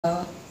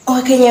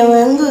Wakenya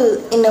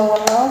wengu ina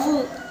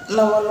walavu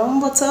na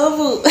wanombo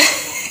tavu.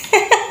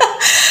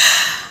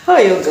 How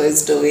are you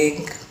guys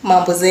doing?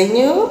 Mambo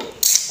zenyu?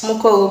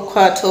 Muko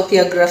kwa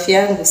topia graph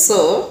yangu,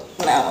 so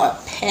na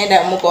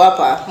wapenda muko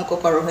hapa, muko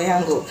kwa roho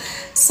yangu.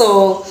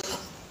 So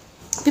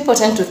people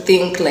tend to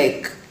think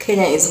like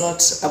Kenya is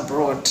not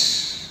abroad.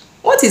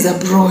 What is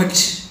abroad?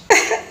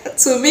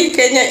 To me,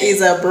 Kenya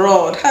is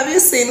abroad. Have you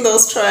seen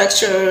those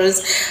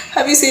structures?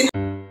 Have you seen?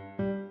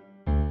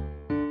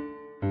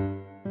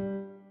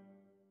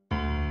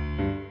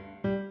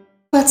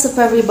 What's up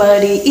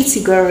everybody, it's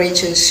your girl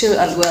Rachel Show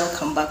and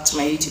welcome back to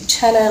my YouTube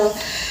channel.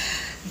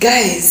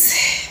 Guys,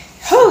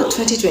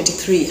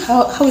 2023,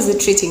 how is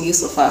it treating you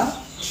so far?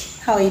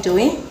 How are you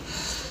doing?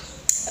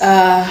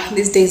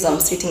 These days I'm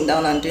sitting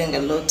down and doing a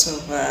lot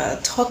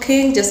of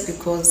talking just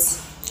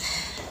because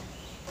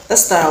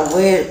that's the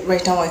way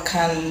right now I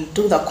can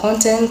do the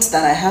content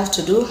that I have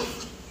to do.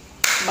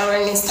 But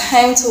when it's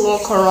time to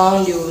walk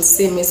around, you will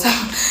see me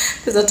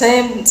there's a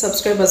time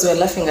subscribers were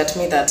laughing at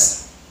me that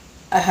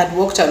I had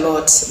walked a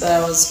lot,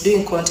 that I was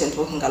doing content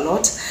walking a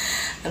lot,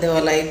 and they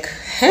were like,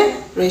 hey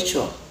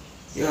Rachel,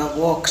 you have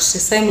walked,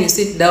 it's time you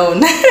sit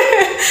down.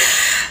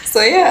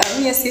 So yeah,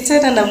 I'm here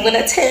seated and I'm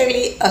gonna tell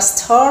you a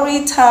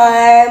story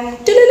time.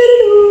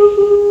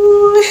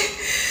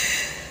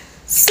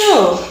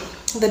 So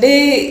the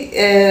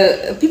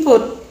day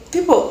people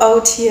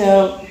out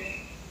here,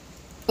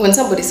 when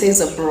somebody says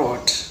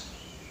abroad,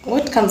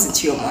 what comes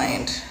into your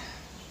mind?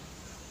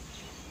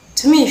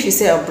 To me, if you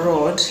say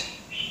abroad,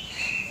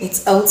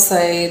 it's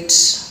outside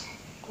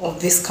of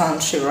this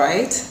country,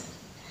 right?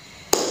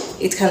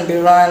 It can be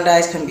Rwanda,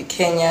 it can be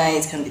Kenya,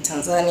 it can be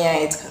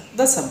Tanzania,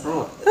 that's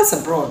abroad. That's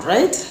abroad,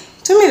 right?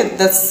 To me,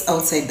 that's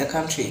outside the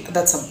country.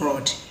 That's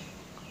abroad.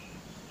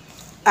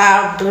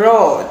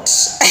 Abroad.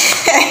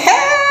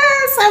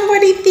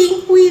 Somebody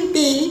think with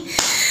me.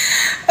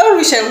 Or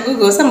we shall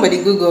Google,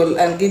 somebody Google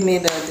and give me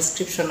the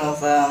description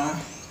of, the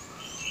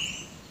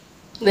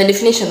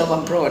definition of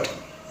abroad.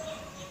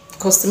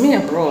 Because to me,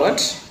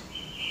 abroad,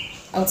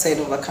 outside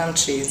of a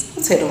country is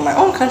outside of my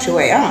own country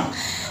where I am.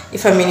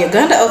 If I'm in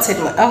Uganda,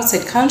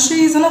 outside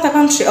country is another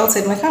country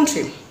outside my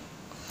country.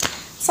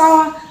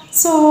 So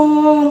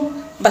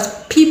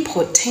but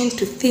people tend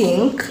to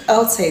think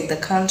outside the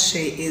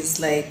country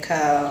is like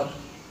I'm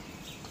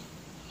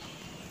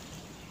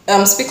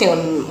speaking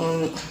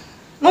on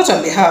not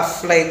on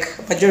behalf, like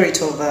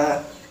majority of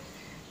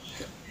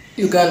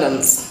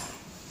Ugandans,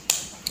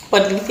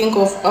 but we think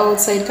of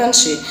outside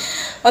country.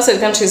 Outside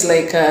countries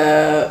like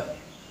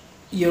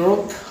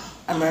Europe,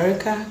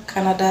 America,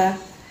 Canada,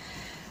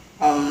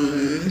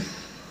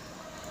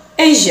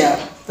 Asia.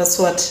 That's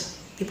what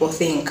people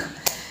think.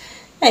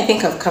 I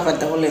think I've covered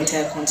the whole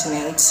entire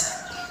continent,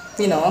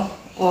 you know,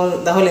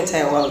 the whole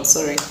entire world,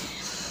 sorry.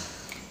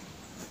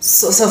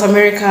 So South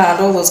America and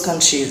all those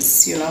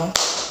countries, you know.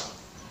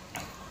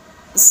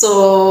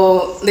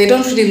 So they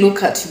don't really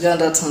look at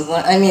Uganda,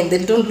 Tanzania. I mean, they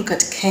don't look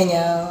at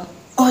Kenya.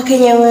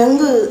 Wakenya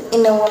wengu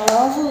ina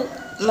walavu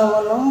na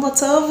wanombo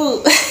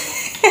tavu.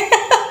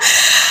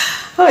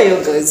 How are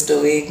you guys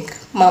doing?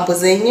 Mambo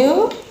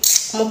zenyu?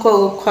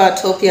 Muko kwa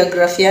topia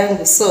graph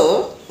yangu,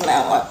 so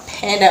na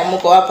wapenda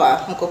muko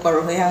hapa, muko kwa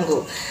roho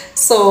yangu.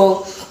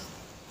 So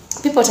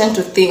people tend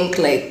to think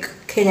like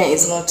Kenya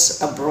is not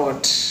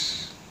abroad.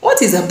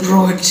 What is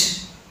abroad?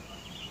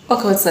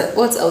 Okay,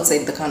 what's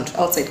outside the country?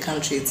 Outside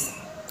countries,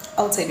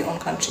 outside your own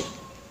country.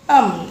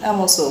 I'm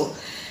also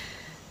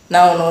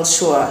now not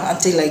sure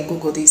until I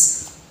Google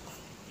this.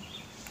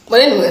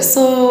 But anyway,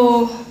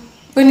 so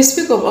when you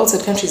speak of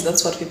outside countries,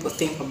 that's what people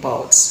think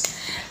about.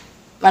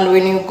 And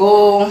when you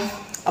go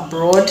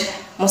abroad,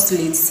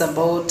 mostly it's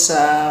about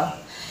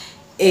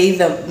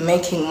either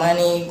making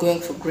money, going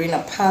for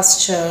greener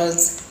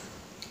pastures,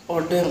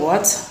 or doing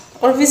what?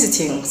 Or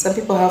visiting. Some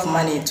people have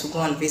money to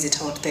go and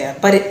visit out there.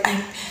 But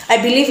I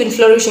believe in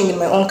flourishing in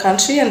my own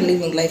country and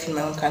living life in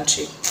my own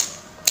country.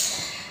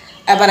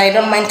 But I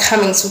don't mind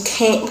coming to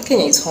Kenya.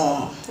 Kenya is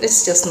home.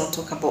 Let's just not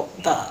talk about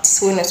that.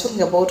 So when I'm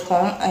talking about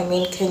home, I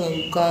mean Kenya,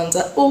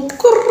 Uganda. Oh,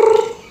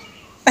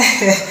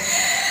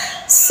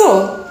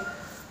 so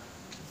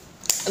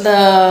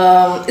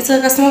it's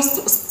like a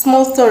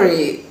small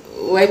story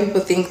why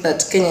people think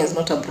that Kenya is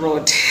not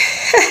abroad.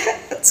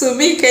 To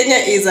me, Kenya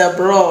is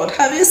abroad.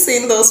 Have you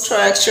seen those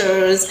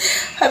structures?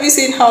 Have you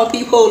seen how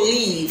people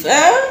live?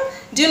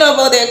 Do you know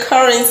about their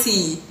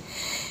currency?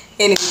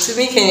 Anyway, to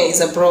me, Kenya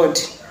is abroad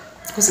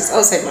because it's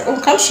outside my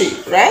own country,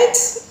 right?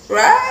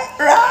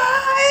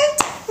 Right.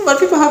 But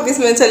people have this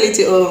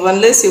mentality of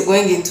unless you're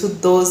going into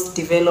those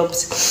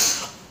developed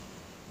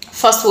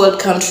first world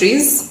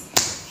countries,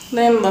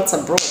 then that's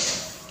abroad.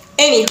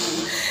 Anywho,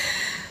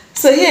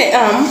 so here I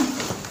am.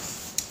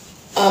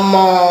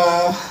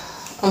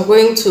 I'm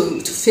going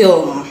to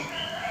film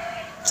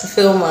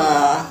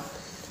a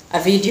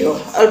video.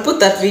 I'll put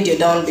that video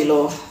down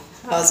below.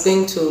 I was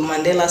going to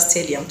Mandela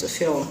Stadium to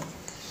film,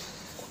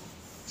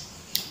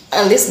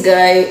 and this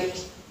guy,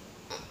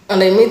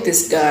 and I met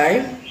this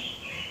guy,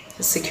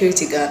 a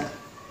security guard.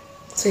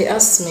 So he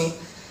asked me,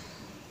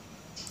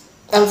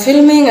 I'm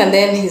filming and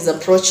then he's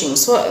approaching.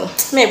 So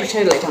may I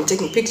pretend like I'm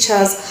taking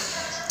pictures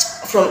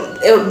from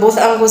both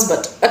angles,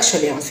 but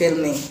actually I'm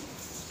filming.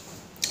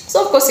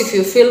 So of course, if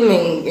you're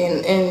filming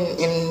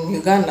in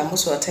Uganda,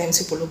 most of the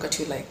times people look at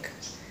you like,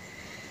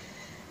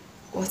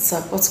 what's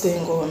up, what's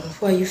going on,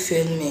 who are you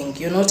filming?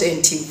 You're not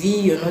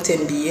NTV, you're not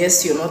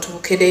NBS, you're not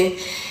Ukede,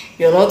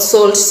 you're not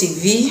Salt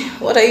TV.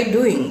 What are you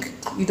doing?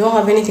 You don't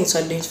have anything to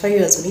identify you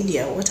as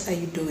media. What are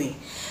you doing?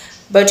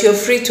 But you're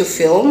free to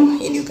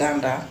film in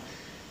Uganda.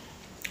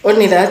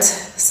 Only that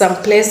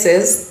some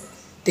places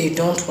they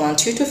don't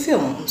want you to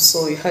film,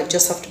 so you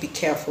just have to be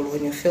careful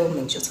when you're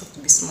filming. You just have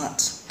to be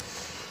smart.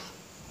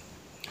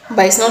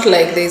 But it's not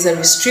like there's a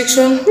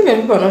restriction.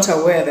 Even people are not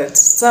aware that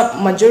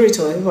some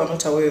majority of people are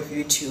not aware of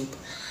YouTube.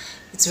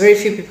 It's very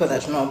few people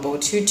that know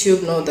about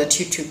YouTube, know that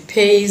YouTube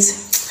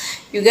pays.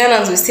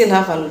 Ugandans, we still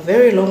have a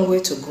very long way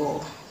to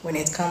go when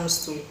it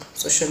comes to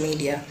social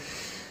media.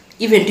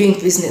 Even doing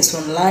business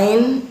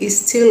online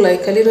is still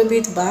like a little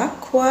bit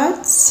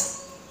backwards.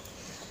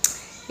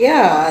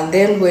 Yeah, and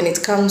then when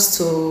it comes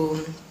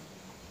to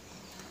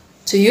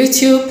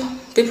YouTube,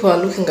 people are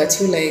looking at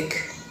you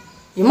like,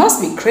 you must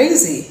be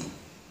crazy.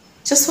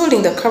 Just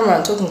holding the camera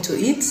and talking to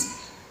it.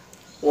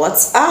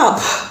 What's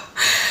up?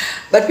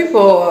 But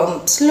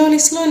people,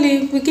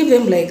 slowly, we give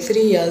them like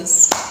 3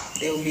 years.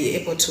 They will be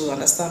able to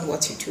understand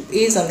what YouTube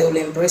is and they will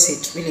embrace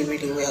it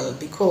really well,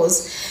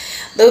 because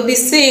they'll be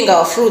seeing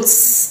our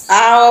fruits,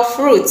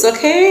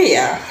 okay?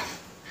 Yeah.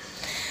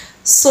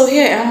 So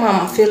here I am,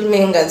 I'm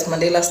filming at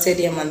Mandela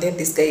Stadium, and then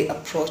this guy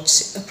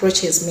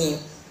approaches me.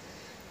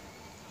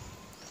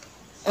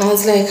 I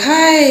was like,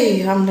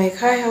 hi. I'm like,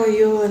 hi, how are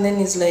you? And then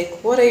he's like,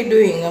 what are you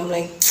doing? I'm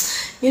like,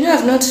 you know,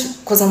 I've not,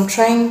 because I'm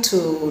trying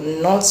to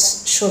not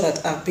show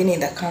that I've been in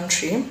the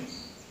country,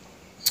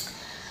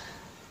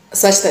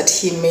 such that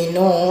he might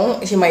know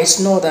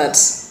that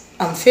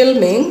I'm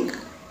filming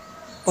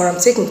or I'm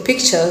taking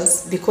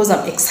pictures, because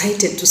I'm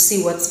excited to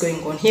see what's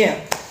going on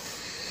here.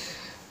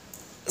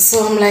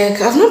 So I'm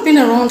like, I've not been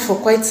around for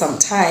quite some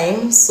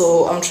time,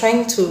 so I'm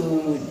trying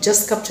to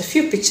just capture a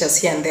few pictures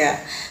here and there,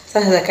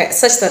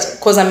 such that,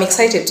 because I'm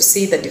excited to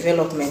see the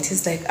development.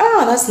 He's like,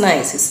 that's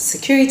nice. He's a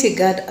security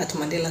guard at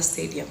Mandela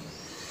Stadium.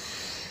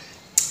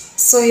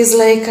 So he's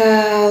like,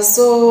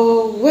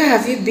 so where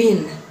have you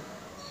been?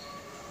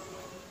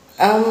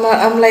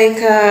 I'm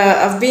like,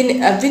 I've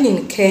been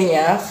in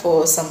Kenya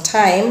for some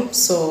time,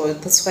 so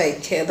that's why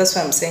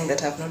I'm saying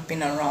that I've not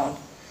been around.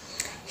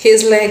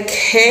 He's like,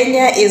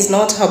 Kenya is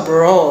not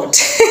abroad.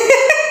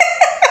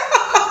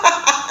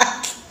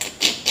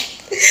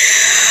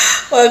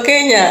 Well,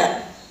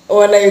 Kenya,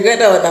 wana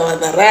Uganda wana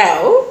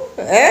madharau,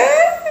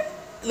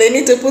 they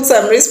need to put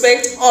some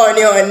respect on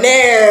your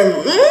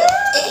name.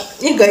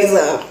 You guys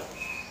are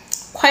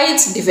quite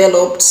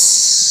developed.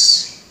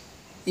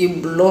 You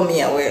blow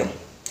me away.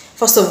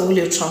 First of all,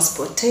 your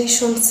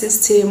transportation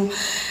system,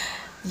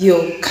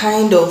 your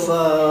kind of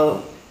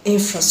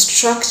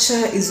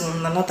infrastructure is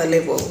on another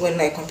level when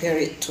I compare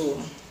it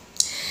to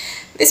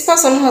this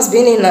person who has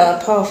been in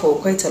power for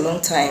quite a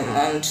long time.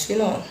 And you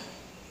know,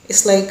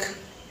 it's like,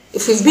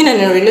 if we've been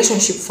in a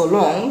relationship for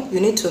long, you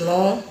need to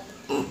know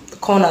the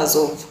corners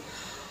of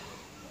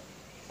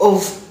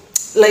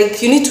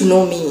like, you need to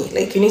know me,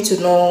 like you need to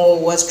know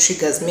what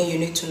triggers me, you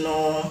need to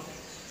know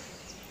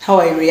how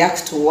I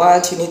react to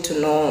what, you need to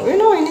know, you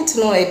need to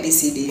know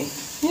ABCD,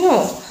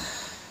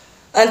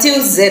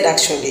 until Z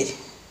actually.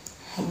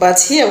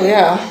 But here we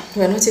are,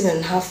 we're not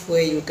even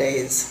halfway, you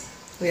guys.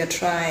 We are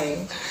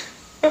trying.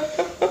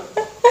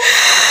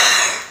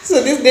 So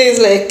this guy is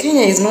like,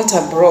 Kenya is not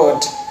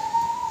abroad.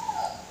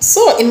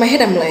 So in my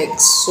head, I'm like,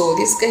 so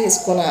this guy is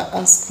gonna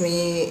ask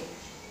me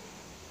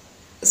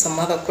some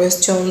other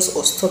questions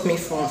or stop me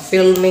from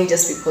filming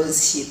just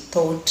because he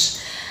thought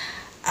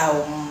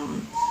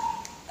I'm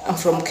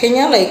from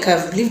Kenya, like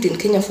I've lived in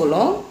Kenya for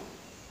long.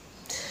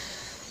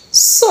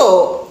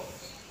 So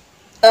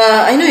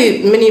I know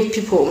many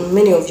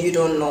of you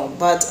don't know,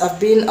 but I've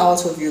been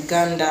out of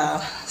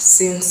Uganda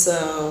since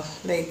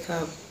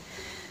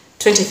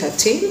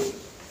 2013.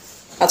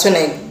 That's when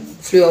I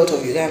flew out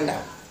of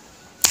Uganda.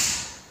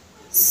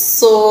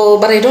 So,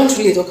 but I don't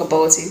really talk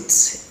about it.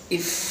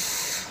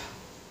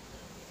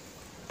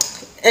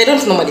 I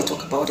don't normally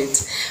talk about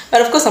it,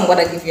 but of course I'm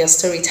gonna give you a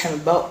story time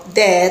about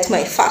that,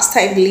 my first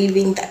time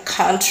leaving the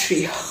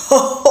country.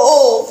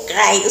 Oh,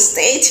 guys,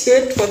 stay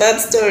tuned for that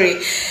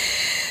story.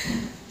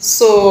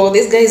 So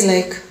this guy is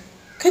like,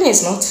 Kenya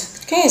is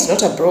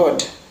not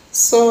abroad.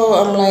 So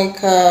I'm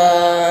like,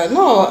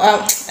 no,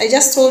 I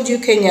just told you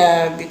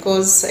Kenya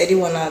because I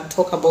didn't want to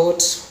talk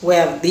about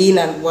where I've been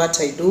and what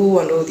I do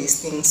and all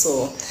these things.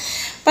 So,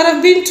 but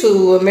I've been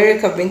to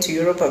America, I've been to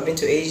Europe, I've been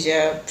to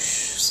Asia.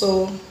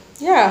 So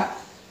yeah,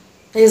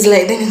 he's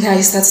like, then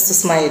he starts to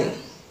smile,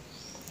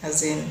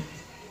 as in,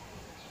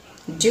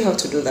 do you have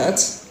to do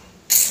that?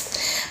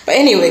 But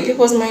anyway,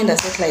 people's mind are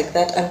set like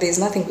that, and there's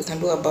nothing we can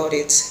do about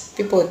it.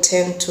 People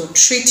tend to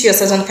treat you a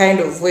certain kind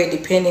of way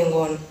depending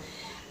on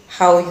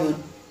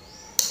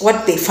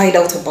what they find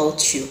out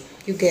about you.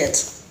 You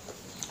get.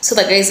 So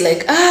the guy is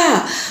like,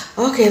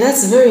 okay,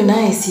 that's very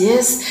nice.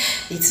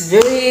 Yes, it's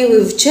very,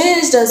 we've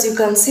changed, as you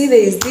can see, there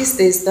is this,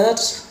 there is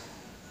that.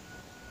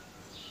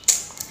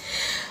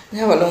 We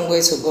have a long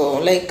way to go.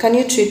 Like, can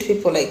you treat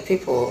people like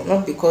people,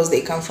 not because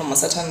they come from a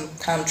certain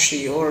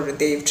country or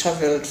they've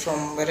traveled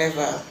from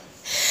wherever?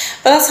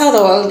 But that's how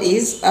the world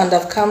is, and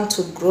I've come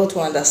to grow to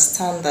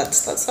understand that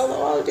that's how the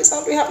world is,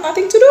 and we have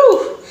nothing to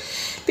do.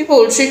 People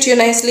will treat you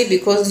nicely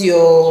because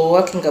you're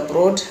working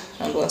abroad,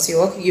 and once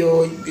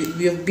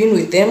you've been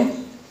with them,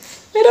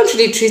 they don't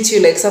really treat you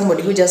like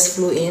somebody who just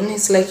flew in.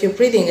 It's like you're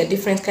breathing a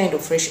different kind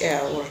of fresh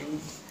air, or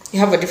you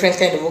have a different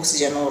kind of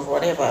oxygen, or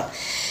whatever.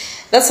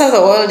 That's how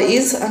the world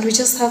is, and we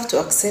just have to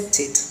accept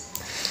it.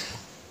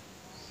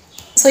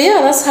 So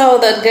yeah, that's how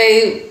that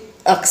guy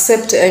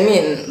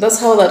that's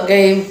how that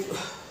guy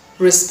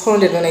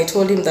responded when I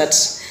told him that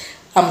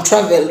I'm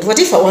traveled. What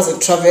if I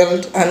wasn't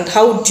traveled? And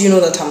how do you know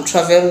that I'm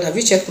traveled? Have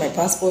you checked my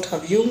passport?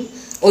 Have you?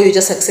 Or you're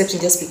just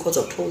accepting just because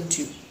I told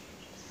you?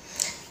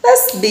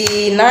 Let's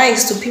be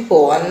nice to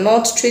people and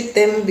not treat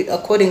them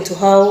according to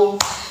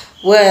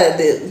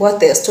what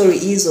their story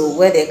is or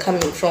where they're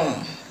coming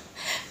from.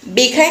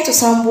 Be kind to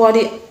someone,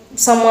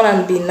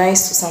 and be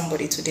nice to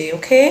somebody today,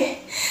 okay?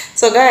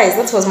 So guys,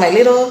 that was my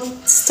little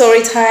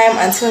story time.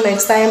 Until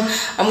next time,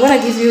 I'm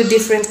gonna give you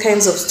different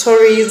kinds of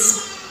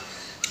stories.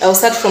 I'll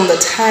start from the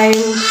time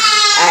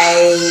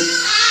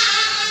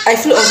I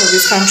flew out of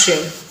this country,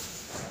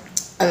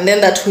 and then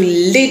that will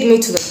lead me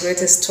to the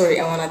greatest story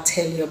I want to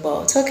tell you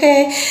about,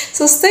 okay?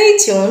 So stay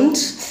tuned.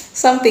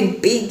 Something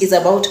big is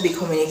about to be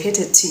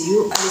communicated to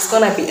you, and it's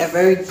gonna be a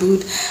very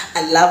good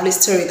and lovely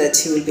story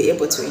that you will be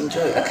able to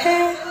enjoy,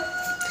 okay?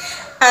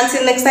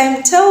 Until next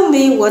time, tell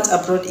me what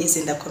abroad is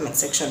in the comment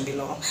section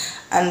below,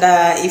 and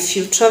if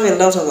you've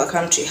traveled out of the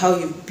country, how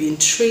you've been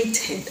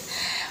treated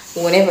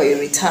whenever you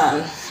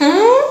return.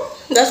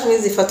 That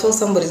means if at all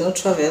somebody's not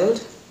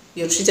traveled,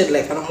 you're treated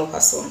like a normal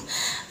person,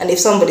 and if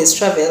somebody's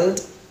traveled,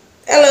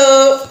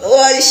 hello,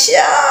 what's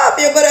up?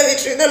 You're gonna be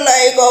treated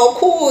like a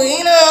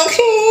queen,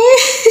 okay?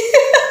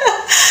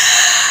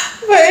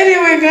 But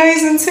anyway,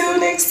 guys, until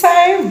next time.